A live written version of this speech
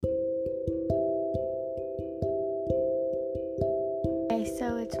Okay,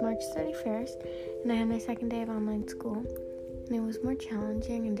 so it's March 31st, and I had my second day of online school, and it was more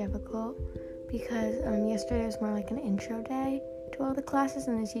challenging and difficult because yesterday was more like an intro day to all the classes,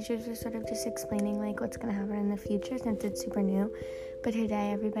 and the teachers were sort of just explaining like what's going to happen in the future since it's super new. But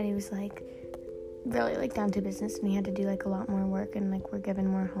today everybody was like really like down to business, and we had to do like a lot more work, and like we're given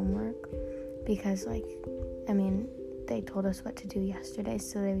more homework because they told us what to do yesterday,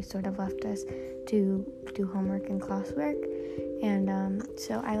 so they sort of left us to do homework and classwork. And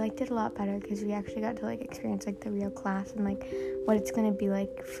so I liked it a lot better because we actually got to like experience like the real class and like what it's going to be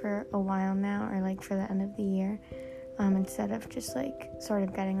like for a while now, or like for the end of the year, instead of just like sort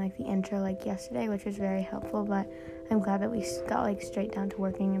of getting like the intro like yesterday, which was very helpful. But I'm glad that we got like straight down to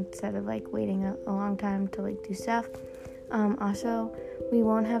working instead of like waiting a long time to like do stuff. Also, we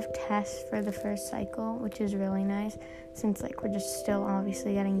won't have tests for the first cycle, which is really nice since like we're just still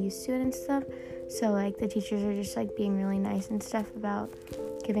obviously getting used to it and stuff. So like the teachers are just like being really nice and stuff about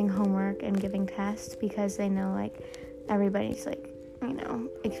giving homework and giving tests because they know like everybody's like,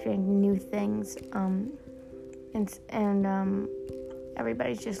 experiencing new things, and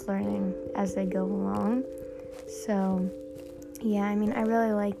everybody's just learning as they go along. So yeah, I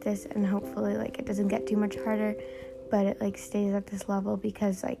really like this, and hopefully like it doesn't get too much harder, but it like stays at this level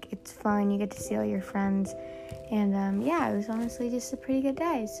because like it's fun, you get to see all your friends, and it was honestly just a pretty good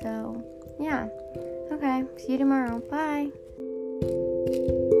day. So yeah, okay, see you tomorrow, bye.